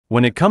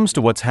When it comes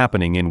to what's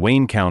happening in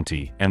Wayne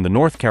County and the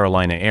North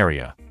Carolina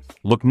area,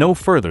 look no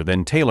further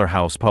than Taylor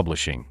House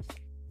Publishing.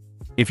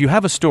 If you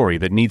have a story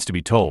that needs to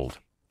be told,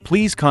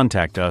 please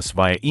contact us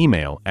via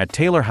email at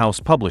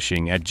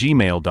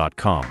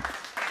taylorhousepublishing@gmail.com.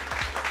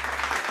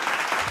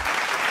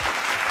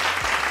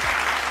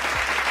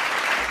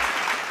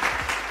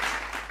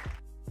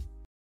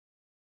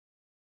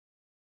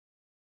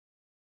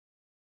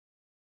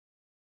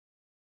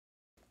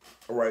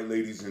 All right,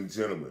 ladies and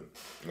gentlemen,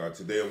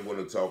 today I'm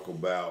going to talk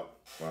about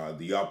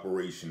the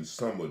Operation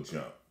Summer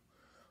Jump,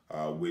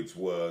 which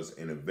was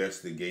an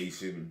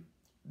investigation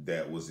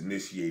that was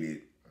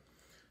initiated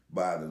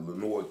by the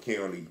Lenoir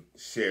County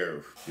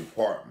Sheriff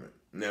Department.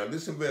 Now,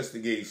 this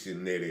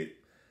investigation netted,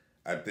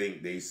 I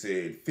think they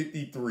said,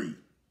 53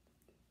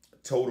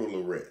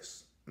 total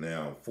arrests.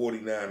 Now,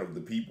 49 of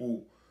the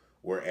people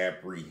were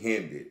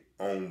apprehended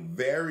on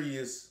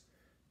various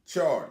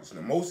charges.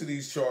 Now, most of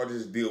these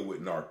charges deal with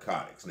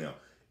narcotics. Now,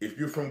 if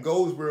you're from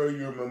Goldsboro,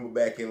 you remember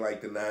back in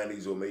like the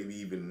 90s or maybe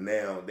even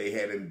now, they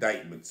had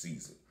indictment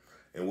season.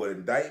 And what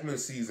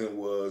indictment season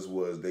was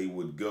they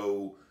would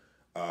go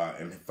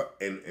and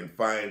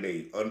find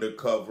a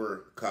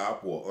undercover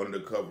cop or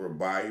undercover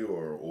buyer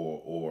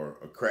or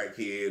a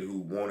crackhead who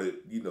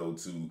wanted,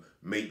 to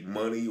make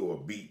money or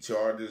beat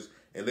charges.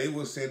 And they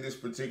would send this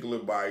particular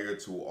buyer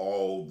to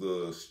all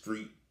the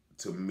street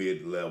to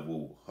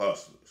mid-level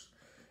hustlers.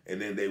 And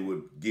then they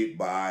would get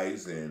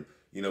buys and,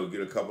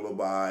 get a couple of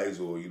buys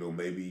or,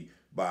 maybe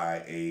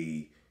buy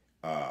a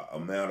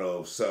amount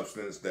of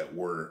substance that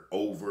were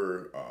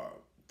over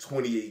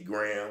 28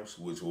 grams,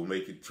 which will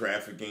make it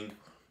trafficking.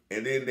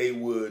 And then they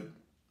would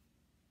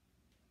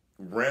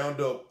round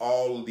up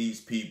all of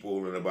these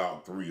people in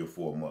about 3 or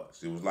 4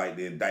 months. It was like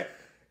the indictment.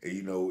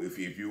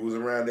 If you was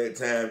around that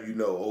time,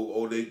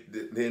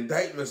 the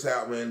indictment's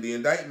out, man. The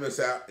indictment's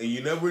out, and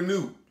you never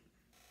knew,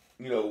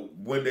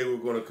 when they were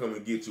going to come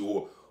and get you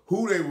or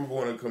who they were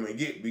going to come and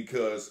get,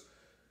 because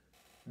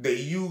they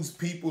use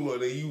people or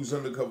they use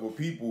undercover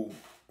people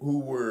who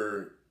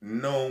were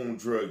known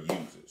drug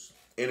users.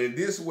 And in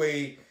this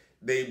way,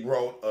 they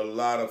brought a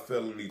lot of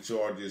felony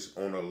charges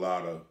on a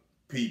lot of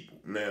people.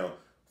 Now,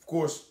 of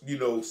course,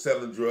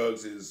 selling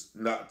drugs is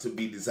not to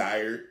be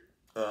desired.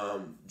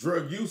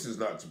 Drug use is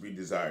not to be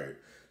desired.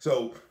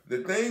 So the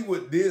thing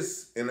with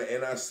this, and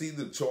I see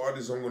the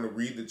charges, I'm going to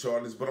read the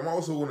charges, but I'm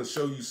also going to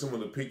show you some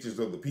of the pictures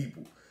of the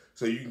people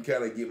so you can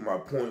kind of get my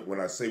point when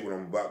I say what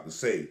I'm about to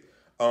say.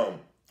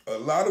 A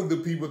lot of the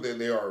people that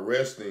they are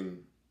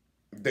arresting,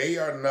 they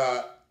are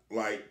not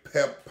like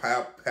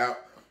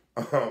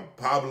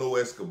Pablo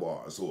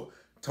Escobars or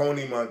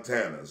Tony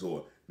Montanas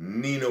or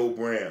Nino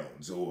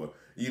Browns or,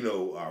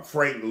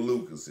 Frank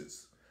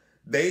Lucases.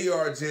 They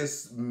are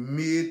just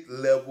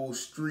mid-level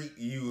street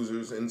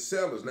users and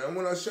sellers. Now,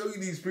 when I show you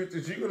these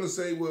pictures, you're going to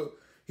say, well,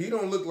 he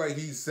don't look like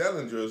he's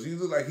selling drugs. He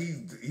looks like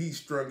he's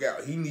strung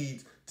out. He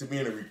needs to be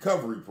in a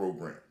recovery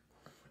program.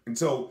 And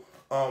so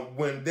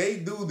when they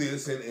do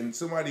this, and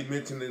somebody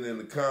mentioned it in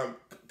the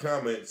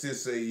comments,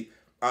 it's a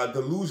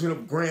delusion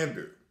of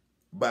grandeur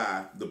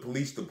by the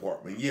police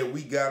department. Yeah,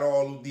 we got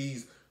all of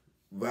these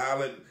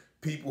violent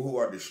people who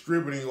are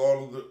distributing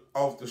all of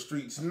off the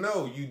streets.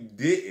 No, you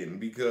didn't,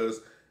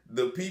 because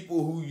the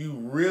people who you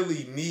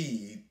really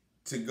need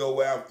to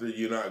go after,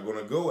 you're not going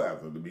to go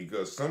after them,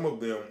 because some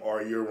of them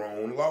are your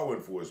own law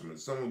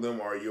enforcement. Some of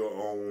them are your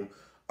own,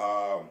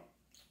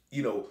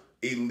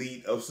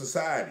 elite of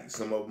society.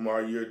 Some of them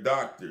are your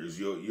doctors,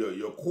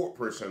 your court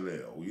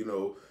personnel,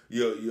 your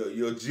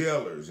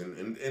jailers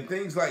and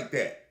things like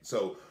that.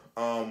 So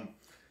I'm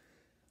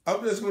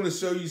just going to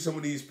show you some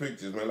of these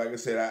pictures, man. Like I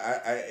said,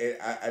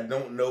 I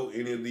don't know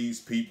any of these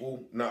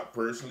people, not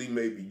personally.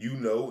 Maybe you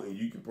know, and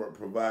you can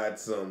provide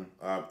some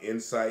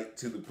insight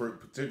to the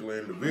particular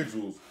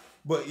individuals.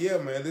 But yeah,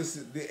 man, this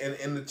is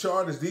and the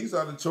charges. These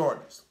are the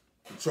charges.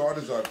 The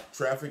charges are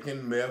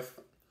trafficking meth,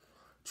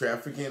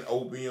 trafficking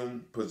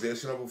opium,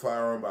 possession of a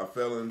firearm by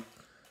felon,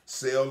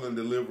 sale and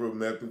deliver of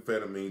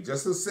methamphetamine,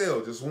 just a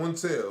sale, just one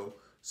sale,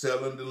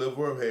 sell and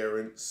deliver of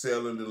heroin,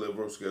 sell and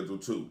deliver of Schedule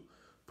 2.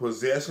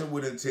 Possession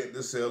with intent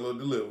to sell or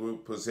deliver,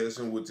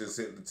 possession with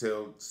intent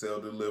to sell,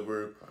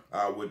 deliver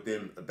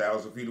within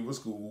 1,000 feet of a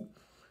school,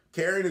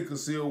 carrying a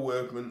concealed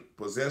weapon,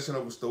 possession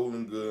of a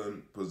stolen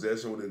gun,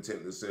 possession with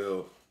intent to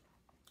sell,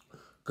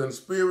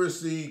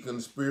 conspiracy,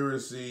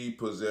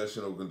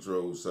 possession of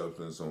controlled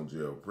substance on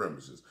jail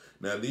premises.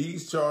 Now,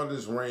 these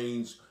charges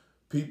range,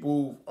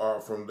 people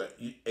are from the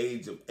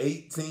age of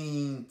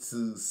 18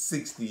 to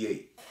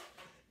 68.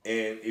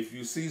 And if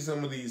you see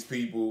some of these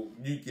people,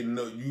 you can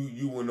know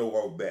you will know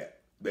off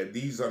that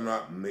these are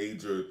not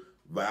major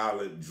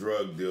violent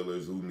drug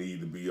dealers who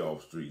need to be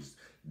off streets.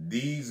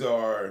 These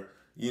are,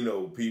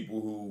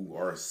 people who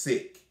are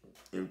sick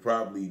and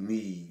probably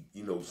need,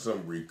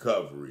 some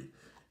recovery.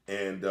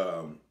 And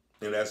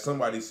as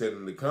somebody said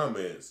in the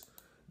comments,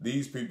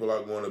 these people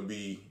are going to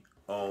be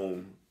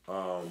on,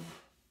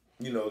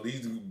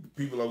 these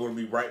people are going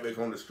to be right back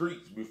on the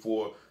streets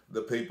before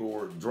the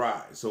paperwork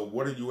dries. So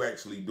what are you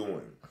actually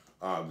doing?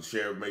 The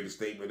sheriff made a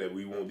statement that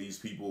we want these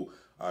people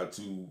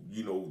to,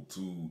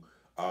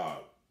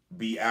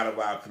 be out of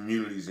our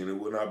communities, and it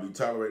will not be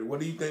tolerated. What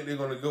do you think they're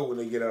going to go when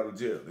they get out of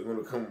jail? They're going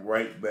to come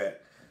right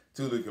back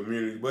to the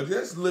community. But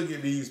just look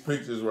at these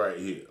pictures right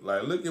here.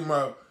 Like, look at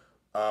my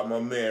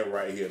man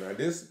right here. Now,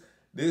 this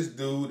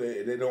dude,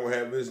 they don't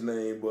have his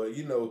name, but,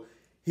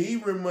 he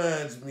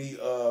reminds me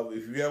of,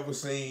 if you ever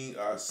seen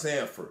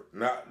Sanford,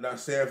 not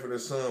Sanford and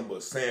Son,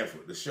 but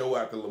Sanford, the show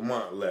out the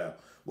Lamont Lab.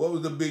 What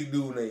was the big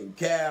dude named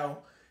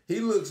Cal?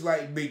 He looks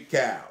like Big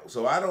Cal.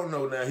 So I don't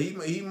know now.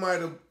 He might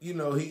have,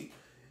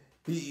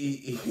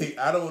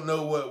 I don't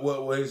know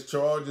what his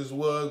charges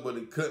was, but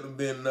it couldn't have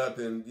been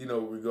nothing,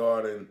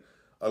 regarding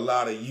a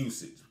lot of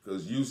usage,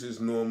 because usage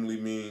normally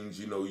means,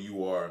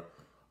 you are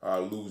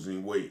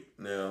losing weight.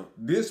 Now,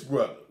 this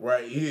brother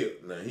right here,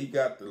 now he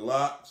got the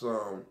locks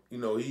on,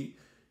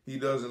 he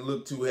doesn't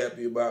look too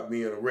happy about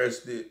being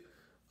arrested.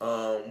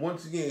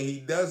 Once again, he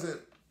doesn't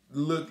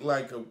look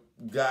like a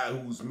guy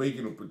who's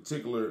making a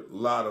particular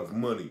lot of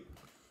money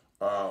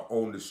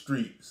on the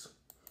streets.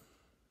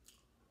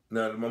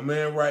 Now, my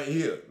man right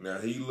here, now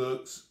he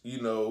looks, he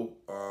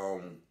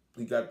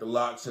got the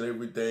locks and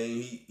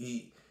everything.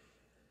 He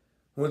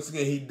once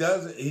again, he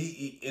doesn't,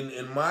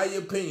 in my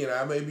opinion,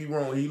 I may be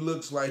wrong, he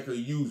looks like a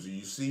user.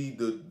 You see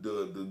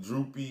the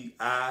droopy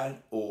eye,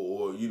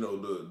 or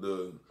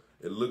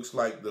it looks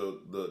like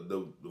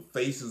the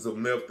faces of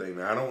meth thing.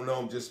 Now, I don't know,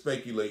 I'm just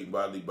speculating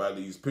by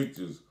these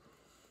pictures.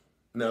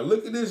 Now,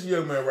 look at this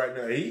young man right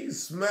now.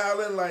 He's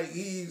smiling like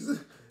he's a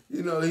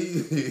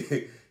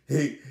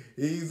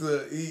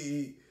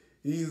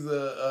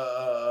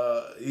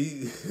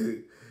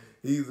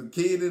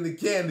kid in the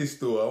candy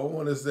store. I don't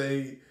want to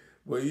say,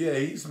 but yeah,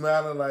 he's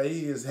smiling like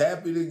he is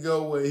happy to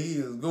go where he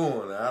is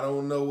going. I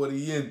don't know what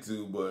he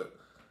into, but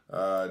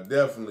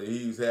definitely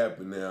he's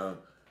happy now.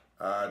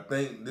 I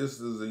think this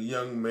is a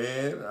young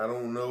man. I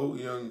don't know,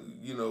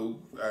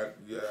 I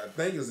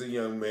think it's a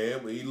young man,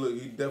 but he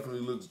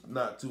definitely looks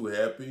not too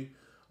happy.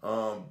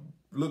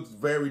 Looks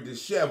very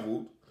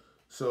disheveled.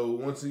 So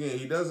once again,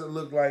 he doesn't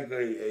look like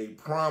a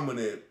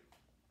prominent,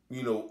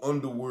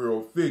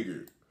 underworld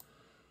figure.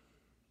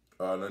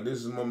 Now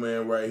this is my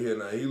man right here.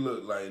 Now he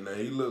looked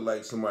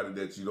like somebody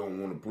that you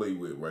don't want to play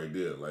with right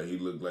there. Like, he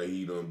looked like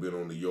he done been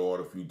on the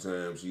yard a few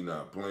times. He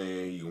not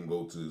playing. He gonna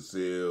go to the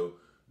cell.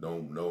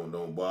 Don't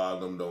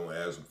bother him. Don't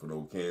ask him for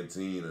no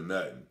canteen or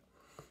nothing.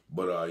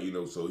 But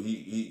so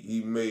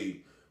he may,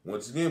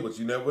 once again, but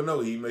you never know.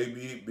 He may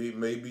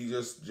be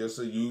just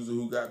a user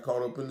who got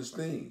caught up in the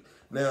sting.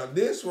 Now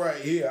this right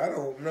here, I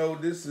don't know.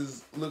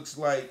 This looks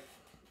like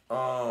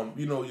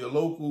your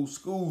local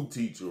school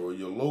teacher, or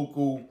your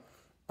local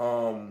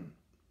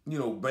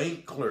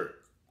bank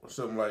clerk or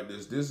something like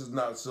this. This is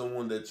not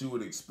someone that you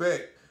would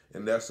expect,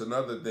 and that's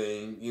another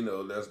thing.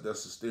 That's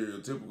a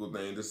stereotypical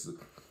thing. This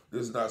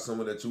is not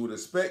someone that you would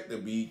expect to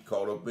be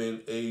caught up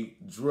in a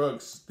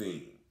drug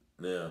sting.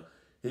 Now,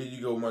 here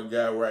you go, my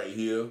guy right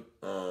here.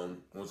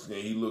 Once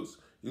again, he looks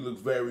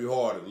very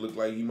hard. It looked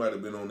like he might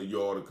have been on the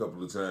yard a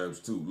couple of times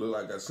too. Look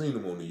like I seen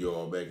him on the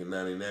yard back in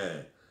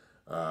 '99.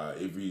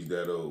 If he's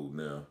that old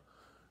now.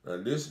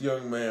 Now this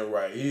young man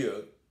right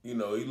here, he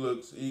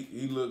looks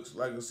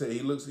like I said,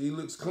 he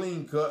looks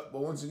clean cut.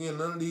 But once again,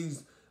 none of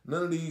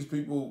these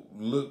people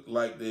look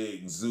like they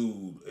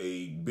exude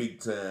a big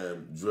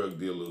time drug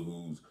dealer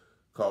who's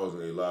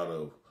causing a lot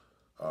of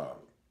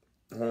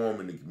harm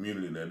in the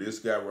community. Now this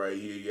guy right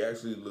here, he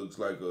actually looks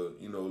like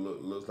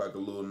looks like a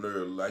little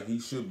nerd, like he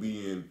should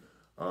be in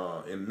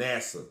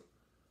NASA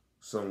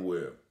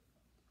somewhere.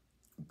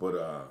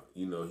 But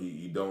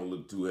he don't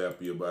look too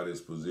happy about his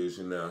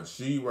position. Now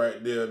she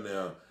right there,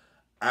 now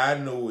I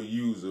know a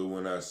user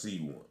when I see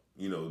one.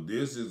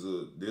 This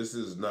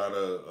is not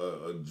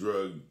a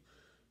drug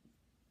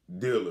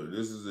dealer.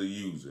 This is a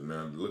user.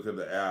 Now look at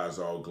the eyes,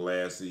 all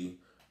glassy.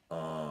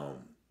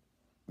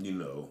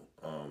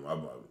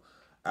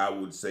 I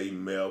would say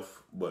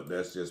meth, but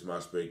that's just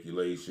my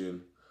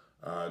speculation.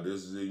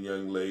 This is a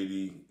young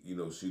lady.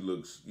 She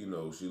looks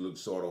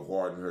sort of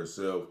hardened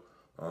herself.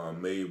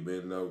 May have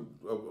been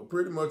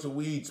pretty much a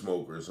weed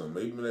smoker or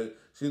something. Maybe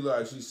she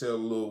sell a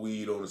little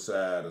weed on the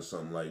side or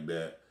something like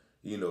that.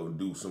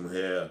 Do some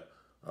hair,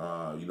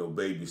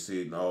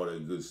 babysitting, all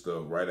that good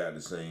stuff right out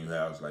the same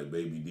house like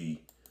Baby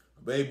D.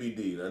 Baby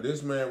D. Now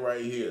this man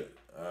right here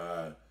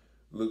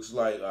looks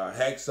like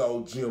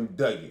Hacksaw Jim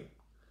Duggan.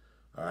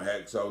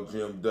 Hacksaw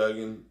Jim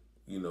Duggan,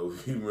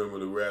 if you remember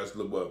the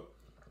wrestler, but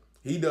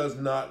he does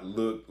not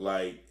look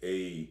like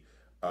a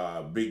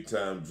big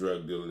time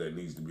drug dealer that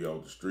needs to be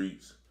off the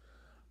streets.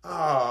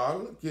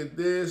 Look at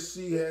this.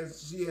 She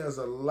has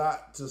a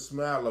lot to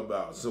smile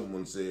about.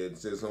 Someone said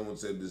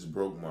this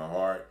broke my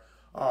heart.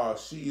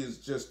 She is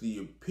just the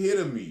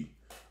epitome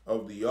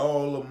of the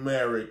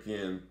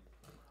all-American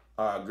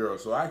girl.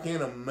 So I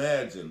can't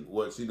imagine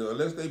what she does,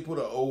 unless they put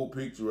an old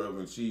picture of her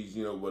and she's,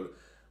 but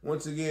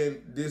once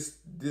again, this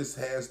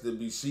has to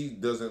be, she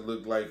doesn't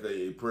look like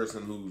a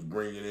person who's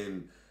bringing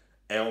in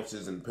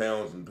ounces and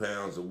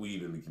pounds of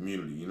weed in the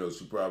community.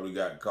 She probably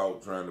got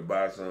caught trying to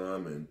buy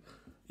some, and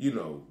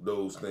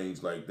those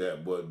things like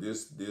that. But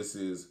this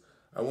is,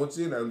 I want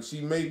you to know,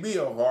 she may be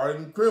a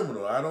hardened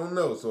criminal. I don't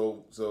know.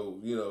 So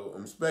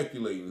I'm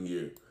speculating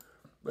here.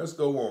 Let's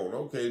go on.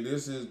 Okay,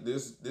 this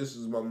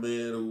is my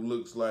man who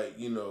looks like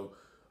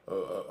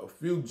a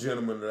few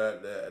gentlemen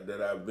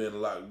that I've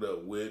been locked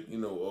up with.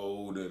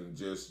 Old and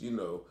just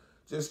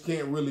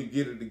can't really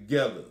get it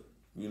together.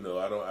 I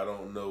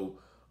don't know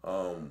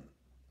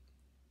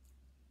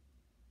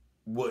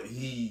what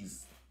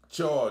he's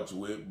charged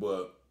with,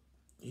 but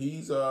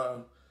he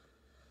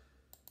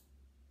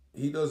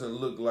doesn't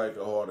look like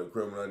a hardened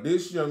criminal. Now,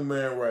 this young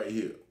man right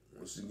here,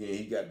 once again,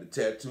 he got the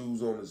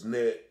tattoos on his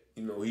neck.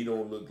 He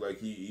don't look like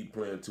he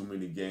playing too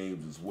many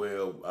games as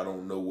well. I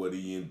don't know what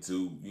he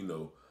into.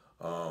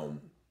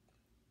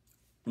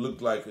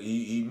 Look like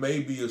he may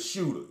be a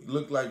shooter. He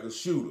looked like a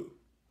shooter.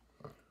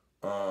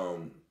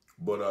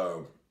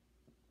 But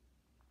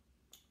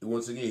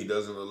once again, he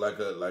doesn't look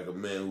like a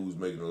man who's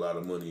making a lot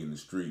of money in the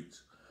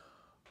streets.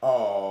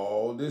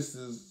 Oh, this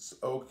is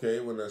okay.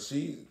 Well, now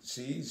she's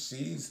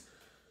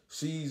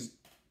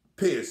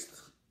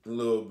pissed a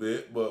little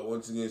bit, but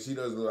once again, she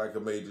doesn't look like a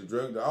major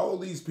drug dealer. All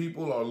these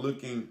people are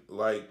looking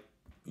like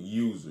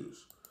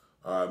users,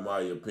 in my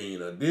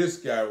opinion. Now, this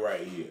guy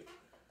right here,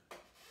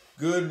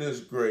 goodness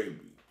gravy,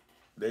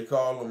 they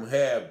call him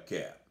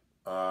Habcap.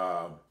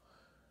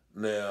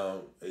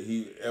 Now,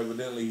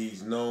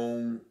 he's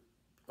known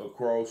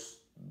across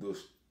the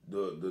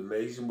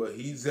nation, but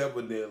he's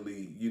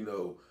evidently,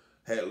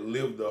 had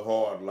lived a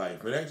hard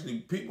life. And actually,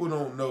 people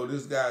don't know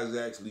this guy is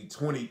actually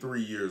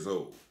 23 years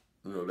old.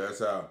 That's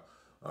how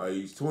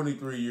he's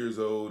 23 years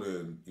old,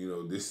 and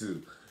this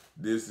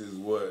is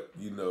what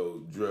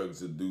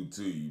drugs will do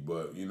to you.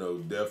 But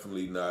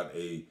definitely not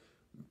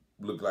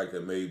look like a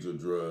major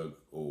drug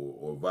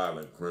or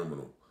violent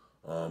criminal.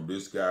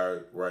 This guy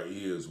right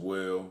here as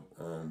well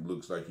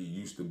looks like he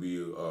used to be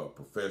a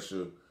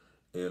professor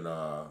in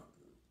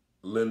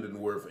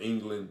Leavenworth,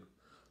 England.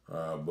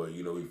 But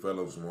he fell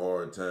on some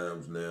hard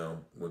times now.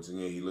 Once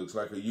again, he looks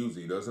like a user.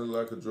 He doesn't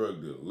look like a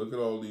drug dealer. Look at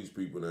all these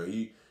people now.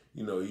 He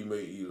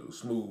made a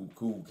smooth,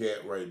 cool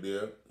cat right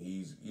there.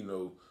 He's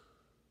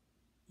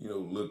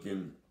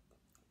looking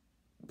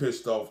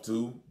pissed off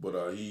too.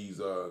 But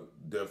he's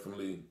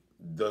definitely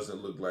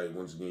doesn't look like,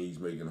 once again, he's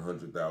making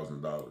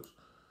 $100,000.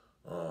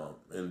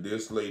 And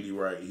this lady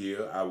right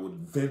here, I would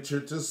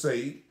venture to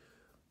say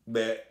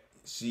that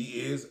she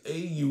is a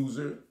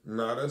user,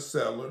 not a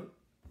seller.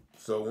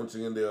 So once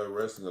again, they're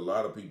arresting a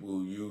lot of people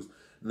who use.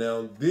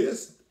 Now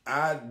this,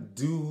 I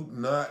do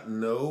not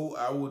know.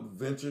 I would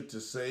venture to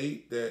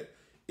say that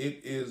it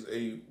is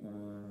a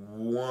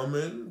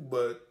woman,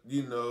 but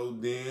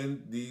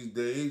then these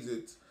days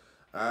it's,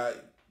 I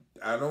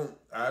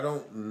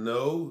don't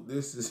know.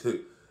 This is,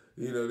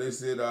 they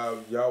said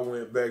y'all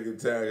went back in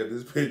time.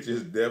 This picture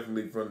is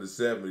definitely from the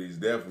 70s.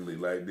 Definitely,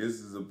 like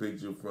this is a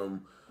picture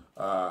from,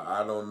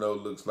 I don't know,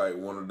 looks like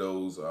one of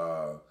those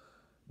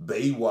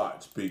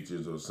Baywatch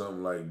pictures or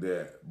something like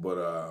that.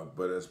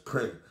 But as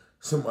Prince,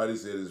 somebody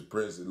said it's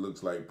Prince. It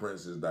looks like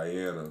Princess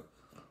Diana.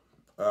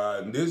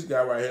 And this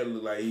guy right here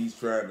look like he's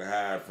trying to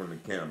hide from the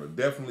camera.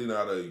 Definitely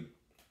not a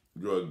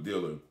drug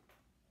dealer.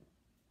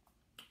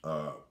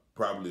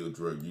 Probably a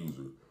drug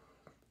user.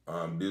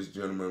 This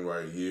gentleman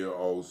right here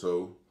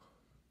also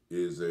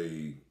is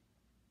a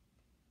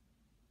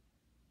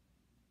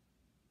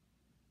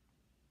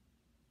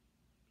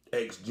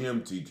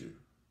ex-gym teacher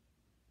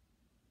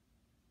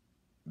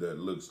that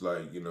looks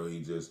like,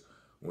 he just,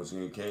 once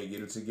again, can't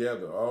get it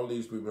together. All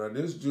these people.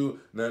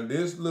 Now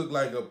this look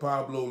like a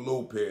Pablo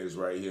Lopez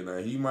right here. Now,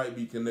 he might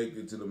be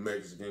connected to the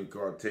Mexican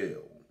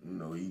cartel.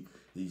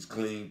 He's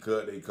clean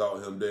cut. They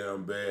caught him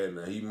down bad.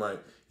 Now, he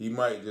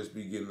might just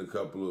be getting a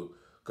couple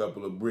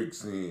of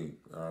bricks in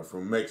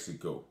from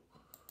Mexico.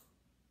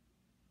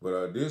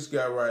 But this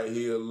guy right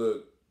here,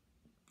 look,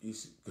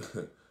 he's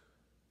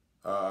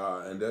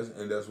and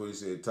that's what he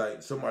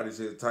said. Somebody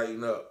said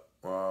tighten up.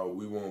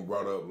 We weren't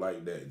brought up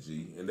like that,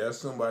 G. And that's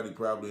somebody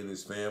probably in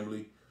his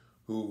family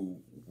who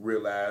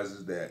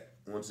realizes that,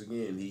 once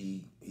again,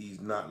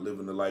 he's not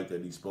living the life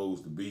that he's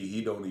supposed to be.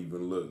 He don't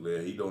even look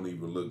there. He don't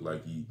even look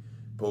like he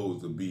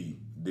supposed to be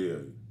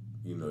there.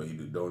 He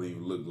don't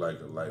even look like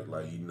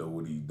he know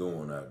what he's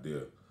doing out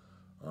there.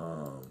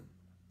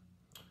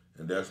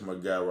 And that's my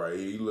guy right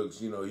here. He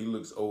looks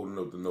old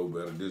enough to know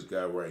better. This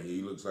guy right here,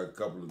 he looks like a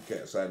couple of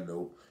cats I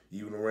know,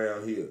 even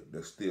around here,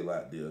 that's still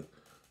out there.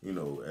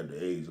 At the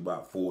age of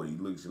about 40. He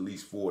looks at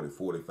least 40,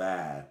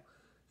 45,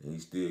 and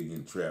he's still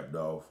getting trapped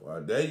off.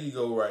 There you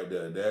go right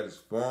there. That is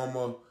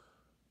Farmer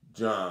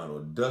John, or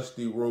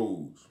Dusty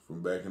Rhodes,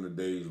 from back in the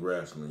days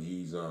wrestling.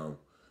 He's,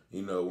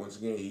 once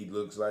again, he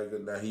looks like,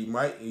 now he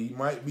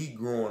might be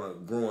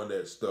growing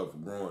that stuff,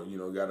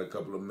 got a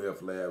couple of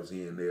meth labs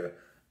here and there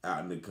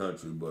out in the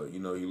country, but, he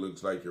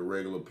looks like your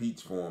regular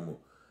peach farmer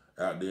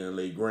out there in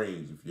Lake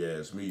Grange, if you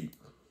ask me.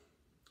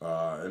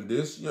 And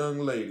this young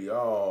lady,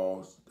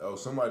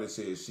 somebody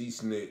said she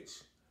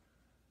snitched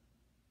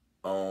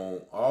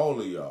on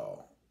all of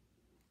y'all.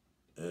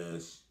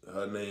 And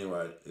her name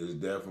is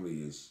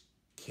definitely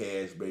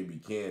Cash Baby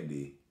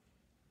Candy.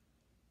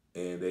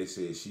 and they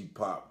said she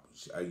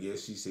popped. I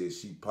guess she said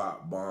she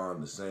popped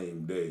bond the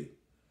same day.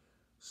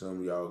 Some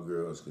of y'all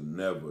girls can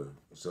never.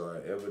 So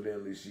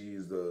evidently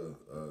she's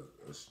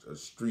a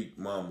street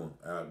mama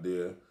out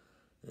there,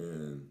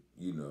 and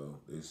you know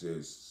they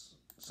says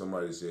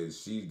somebody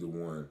says she's the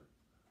one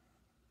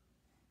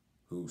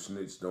who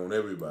snitched on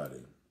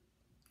everybody.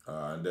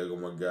 And there go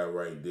my guy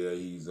right there.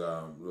 He's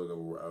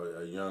look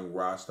a young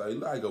roster. He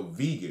like a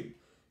vegan.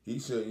 He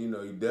should, you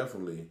know, he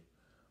definitely,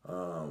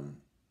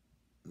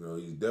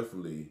 he's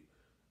definitely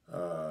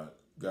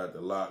got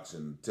the locks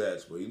and the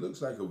tats, but he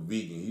looks like a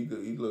vegan.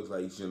 He looks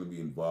like he shouldn't be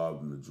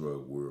involved in the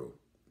drug world,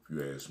 if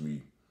you ask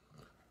me.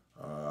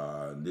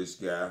 This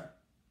guy,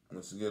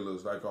 once again,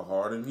 looks like a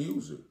hardened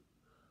user.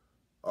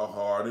 A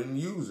hardened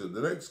user.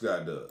 The next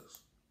guy does.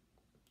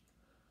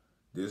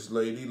 This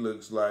lady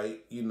looks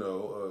like, you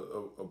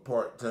know, a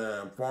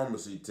part-time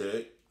pharmacy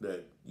tech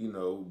that, you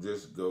know,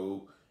 just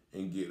go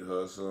and get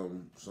her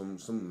some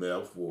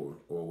meth or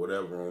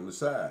whatever on the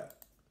side.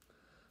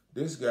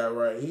 This guy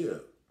right here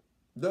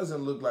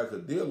doesn't look like a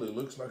dealer,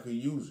 looks like a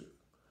user.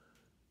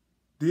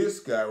 This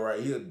guy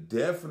right here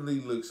definitely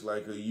looks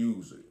like a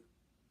user.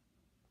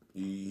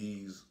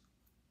 He's,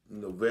 you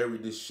know, very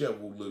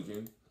disheveled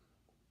looking.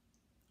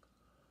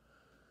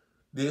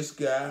 This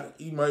guy,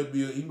 he might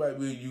be a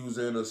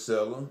user and a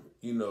seller.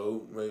 You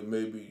know,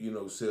 maybe you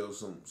know sell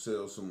some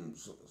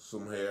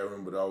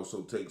heroin, but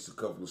also takes a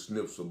couple of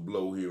sniffs of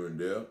blow here and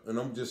there. And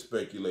I'm just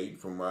speculating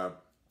from my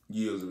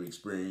years of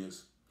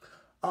experience.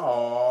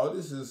 Oh,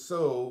 this is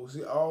so.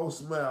 See, all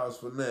smiles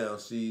for now.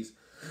 She's,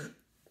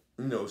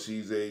 you know,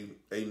 she's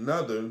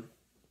another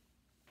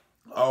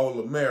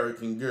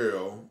all-American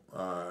girl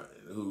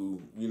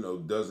who, you know,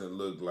 doesn't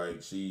look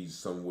like she's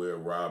somewhere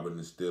robbing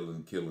and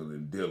stealing, killing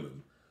and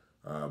dealing.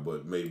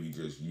 But maybe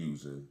just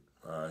using.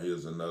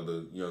 Here's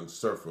another young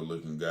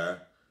surfer-looking guy.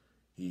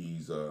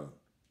 He's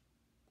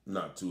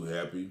not too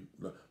happy.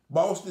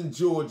 Boston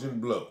George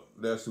and Blow.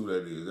 That's who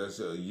that is. That's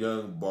a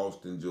young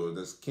Boston George.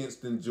 That's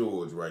Kinston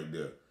George right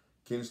there.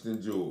 Kinston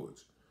George.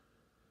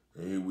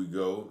 And here we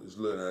go.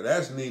 Now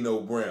that's Nino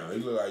Brown. He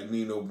look like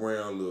Nino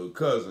Brown's little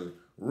cousin,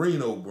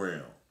 Reno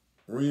Brown.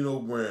 Reno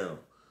Brown.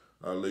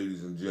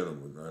 Ladies and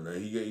gentlemen, now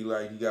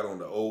he got on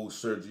the old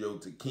Sergio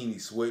Tacchini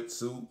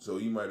sweatsuit, so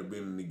he might have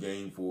been in the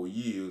game for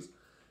years,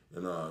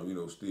 and you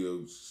know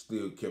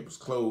still kept his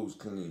clothes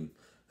clean.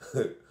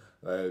 Like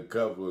a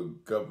couple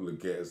of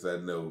cats I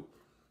know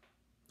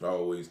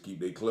always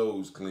keep their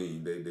clothes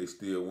clean. They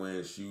still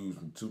wearing shoes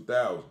from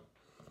 2000.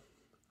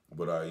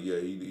 But yeah,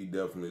 he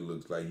definitely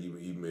looks like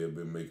he may have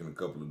been making a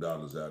couple of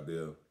dollars out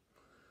there.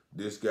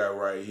 This guy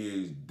right here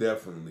is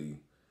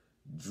definitely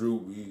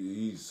droopy.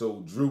 He's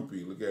so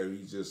droopy. Look at him.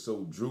 He's just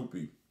so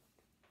droopy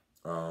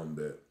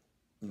that,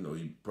 you know,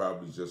 he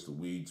probably just a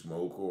weed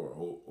smoker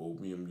or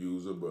opium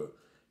user, but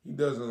he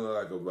doesn't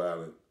look like a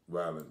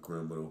violent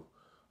criminal.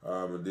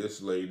 And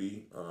this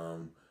lady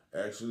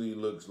actually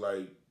looks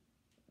like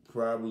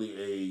probably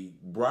a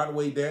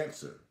Broadway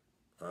dancer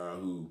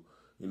who,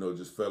 you know,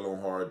 just fell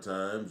on hard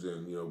times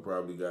and, you know,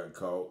 probably got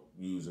caught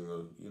using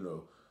a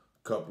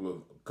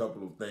couple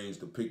of things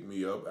to pick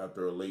me up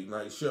after a late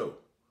night show.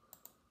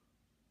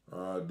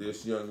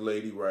 This young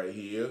lady right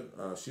here,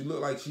 she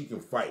look like she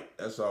can fight.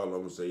 That's all I'm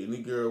gonna say. Any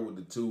girl with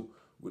the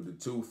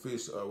two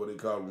fish, what they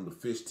call them, the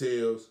fish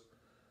tails.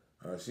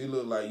 She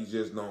looked like you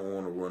just don't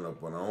want to run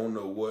up on her. I don't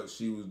know what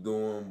she was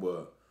doing,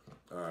 but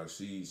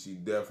she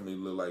definitely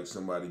looked like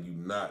somebody you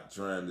not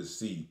trying to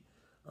see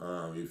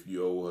if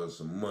you owe her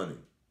some money.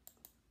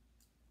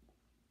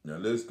 Now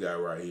this guy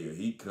right here,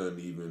 he couldn't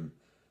even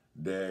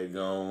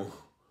daggone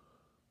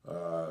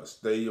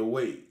stay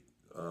awake.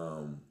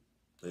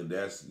 And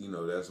that's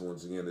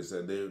once again, they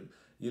said they're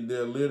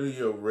literally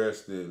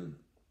arresting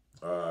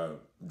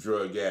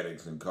drug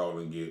addicts and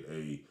calling it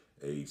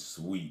a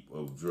sweep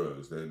of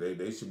drugs.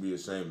 They should be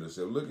ashamed of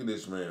themselves. Look at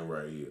this man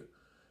right here.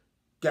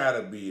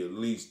 Gotta be at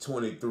least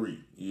 23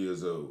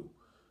 years old.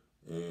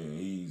 And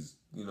he's,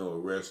 you know,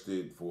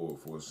 arrested for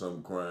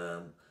some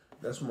crime.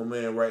 That's my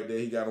man right there.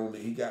 He got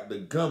the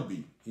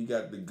Gumby. He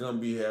got the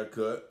Gumby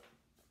haircut.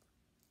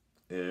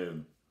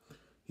 And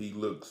he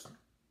looks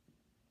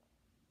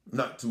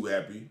not too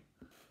happy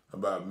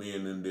about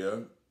being in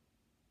there.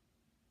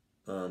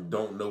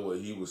 Don't know what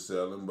he was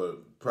selling,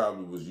 but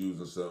probably was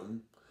using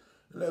something.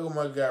 And there go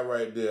my guy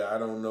right there. I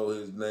don't know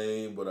his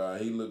name, but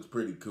he looks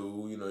pretty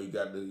cool. You know, he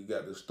got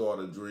the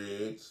starter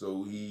dreads,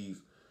 so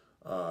he's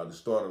the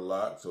starter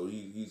lock, so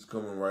he's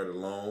coming right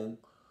along.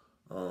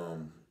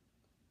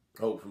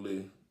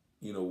 Hopefully,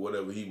 you know,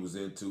 whatever he was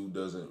into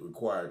doesn't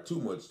require too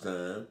much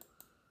time.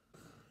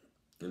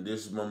 And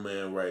this is my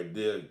man right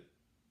there.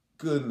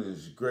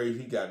 Goodness gracious,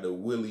 he got the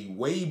Willie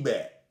way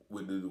back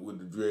with the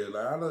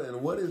dreadlock.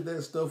 And what is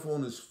that stuff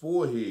on his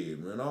forehead,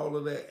 man? All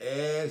of that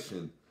ash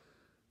and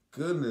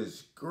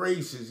goodness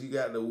gracious, he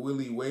got the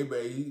Willie way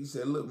back. He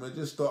said, "Look, man,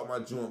 just start my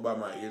joint by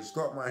my ear,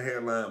 start my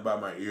hairline by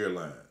my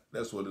earline."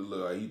 That's what it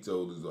looked like. He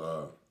told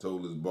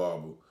his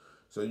barber.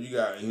 So you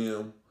got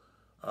him.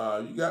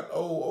 You got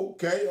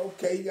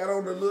okay. He got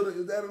on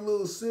is that a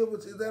little silver?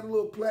 Is that a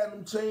little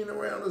platinum chain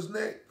around his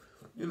neck?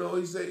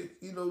 He say,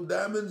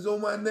 diamonds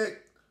on my neck.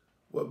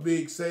 What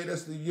Big say?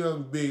 That's the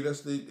young Big.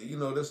 That's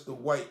that's the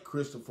white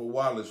Christopher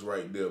Wallace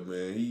right there,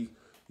 man.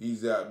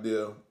 He's out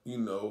there,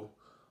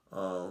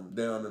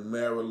 down in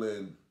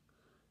Maryland.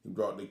 He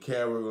brought the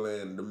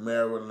Caroline to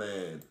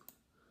Maryland.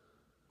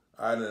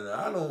 I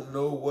don't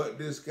know what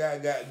this guy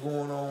got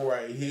going on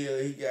right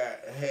here. He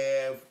got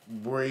half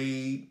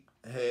braid,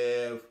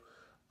 half.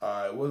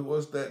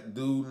 What's that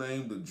dude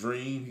named The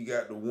Dream? He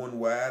got the one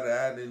wide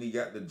eye, then he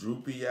got the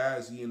droopy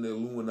eyes. He in the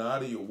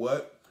Illuminati or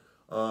what?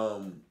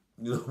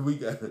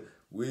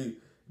 We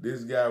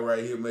this guy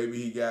right here.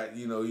 Maybe he got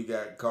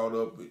caught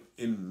up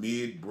in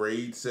mid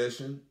braid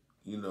session.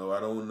 I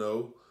don't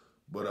know,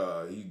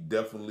 but he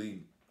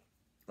definitely.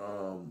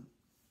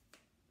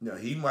 Now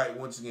he might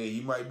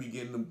be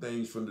getting them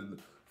things from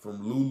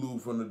Lulu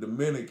from the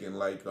Dominican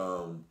like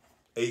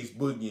Ace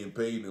Boogie and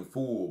paid in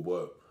full,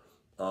 but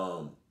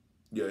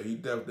yeah, they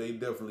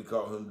definitely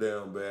caught him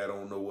down bad. I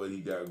don't know what he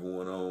got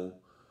going on.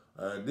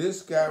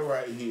 This guy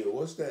right here,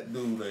 what's that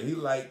dude name? He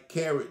like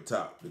Carrot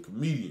Top, the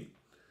comedian.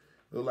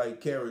 Look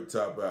like Carrot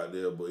Top out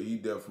there, but he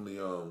definitely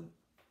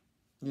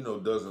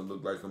doesn't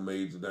look like a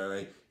major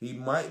down. He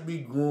might be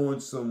growing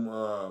some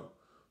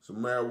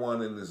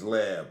marijuana in his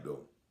lab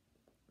though.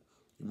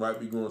 He might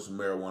be growing some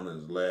marijuana in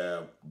his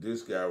lab.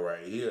 This guy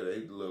right here,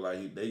 they look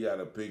like they got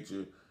a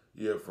picture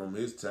from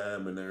his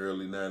time in the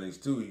early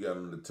 90s too. He got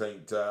on the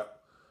tank top.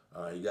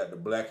 He got the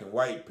black and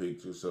white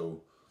picture,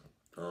 so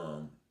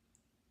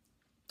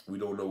we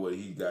don't know what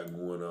he got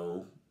going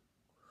on.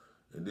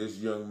 And this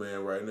young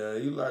man right now,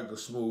 he like a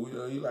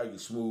smooth, he like it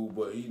smooth,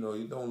 but he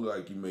don't look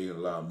like he making a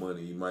lot of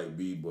money. He might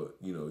be, but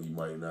he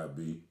might not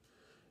be.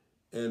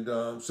 And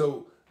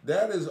so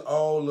that is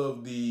all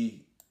of the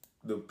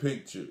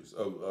pictures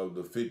of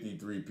the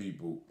 53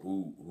 people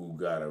who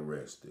got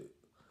arrested.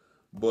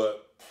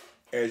 But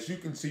as you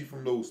can see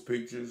from those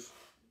pictures,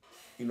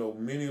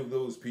 many of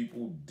those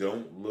people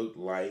don't look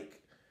like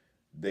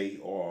they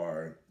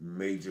are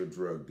major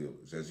drug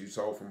dealers. As you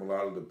saw from a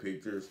lot of the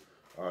pictures,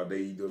 they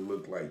either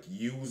look like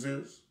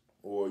users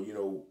or,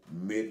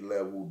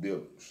 mid-level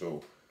dealers.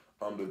 So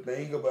the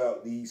thing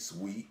about these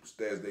sweeps,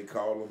 as they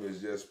call them,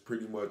 is just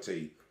pretty much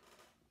a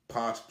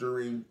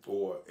posturing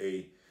or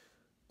a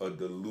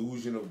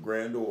delusion of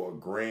grandeur or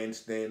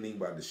grandstanding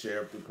by the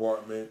sheriff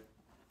department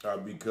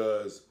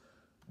because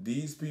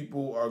these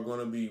people are going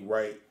to be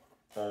right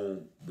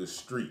on the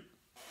street.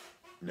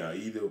 Now,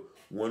 either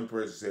one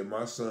person said,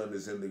 my son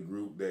is in the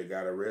group that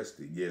got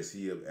arrested. Yes,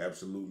 he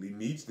absolutely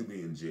needs to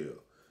be in jail.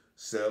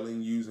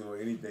 Selling, using, or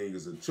anything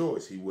is a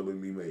choice he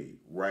willingly made.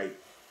 Right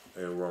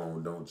and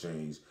wrong don't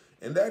change.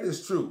 And that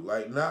is true.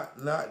 Like,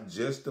 not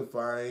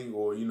justifying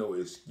or,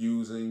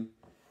 excusing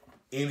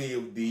any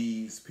of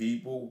these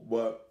people,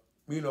 but,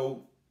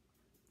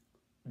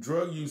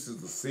 drug use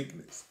is a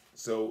sickness.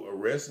 So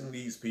arresting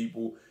these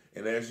people,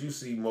 and as you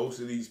see, most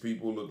of these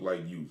people look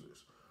like users,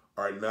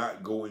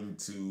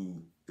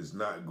 is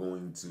not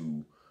going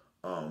to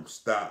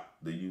stop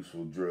the use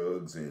of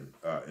drugs in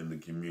the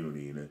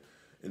community.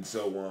 And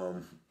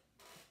so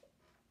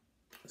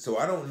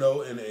I don't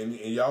know, and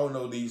y'all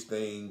know these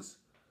things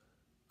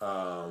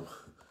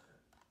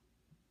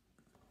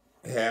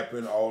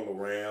happen all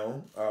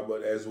around.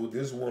 But as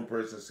this one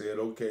person said,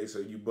 okay, so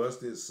you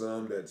busted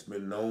some that's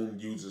been known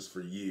users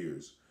for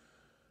years.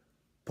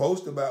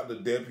 Post about the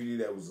deputy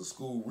that was a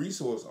school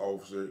resource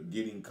officer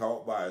getting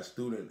caught by a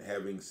student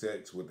having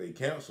sex with a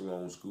counselor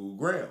on school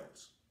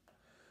grounds.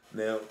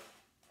 Now,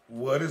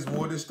 what is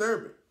more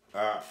disturbing?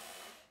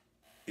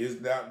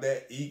 Is not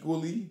that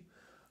equally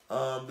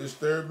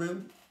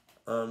disturbing?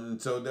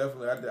 So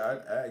definitely, I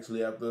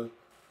actually have to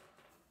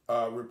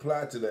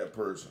reply to that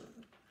person.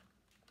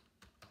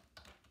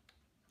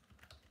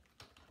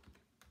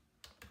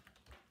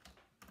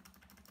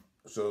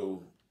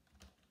 So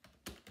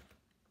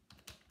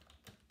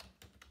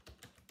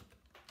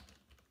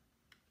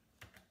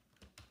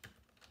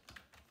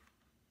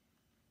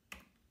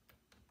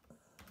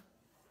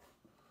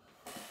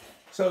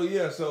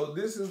so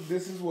this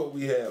is what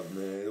we have,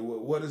 man.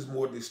 What is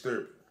more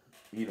disturbing?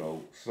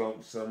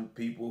 Some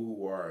people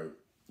who are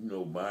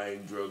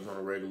buying drugs on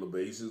a regular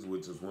basis,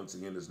 which is once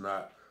again is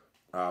not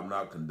I'm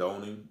not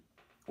condoning,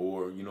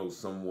 or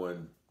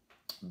someone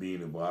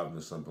being involved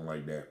in something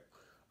like that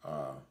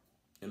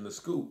in the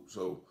school.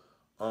 So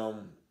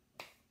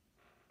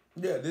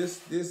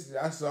this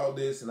I saw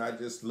this and I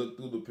just looked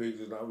through the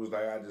pictures and I was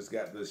like, I just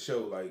got to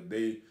show like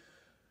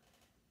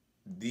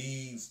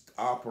these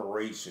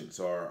operations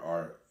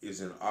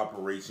is an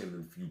operation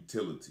in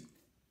futility,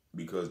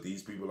 because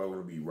these people are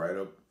going to be right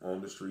up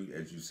on the street.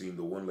 As you've seen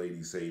the one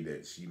lady say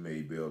that she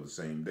made bail the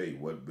same day.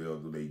 What bail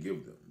do they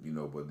give them?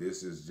 But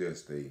this is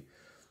just a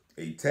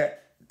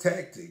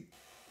tactic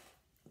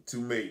to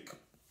make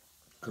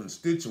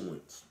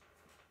constituents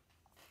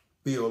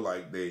feel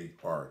like they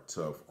are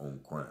tough on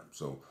crime.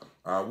 So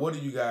what do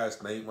you guys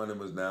think? My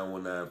number is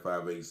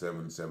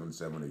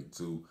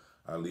 919-587-7782.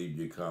 I'll leave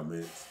your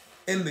comments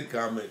in the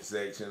comment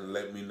section and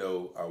let me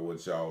know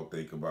what y'all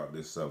think about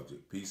this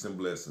subject. Peace and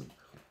blessing.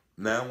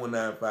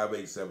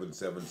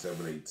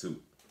 919-587-7782.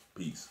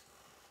 Peace.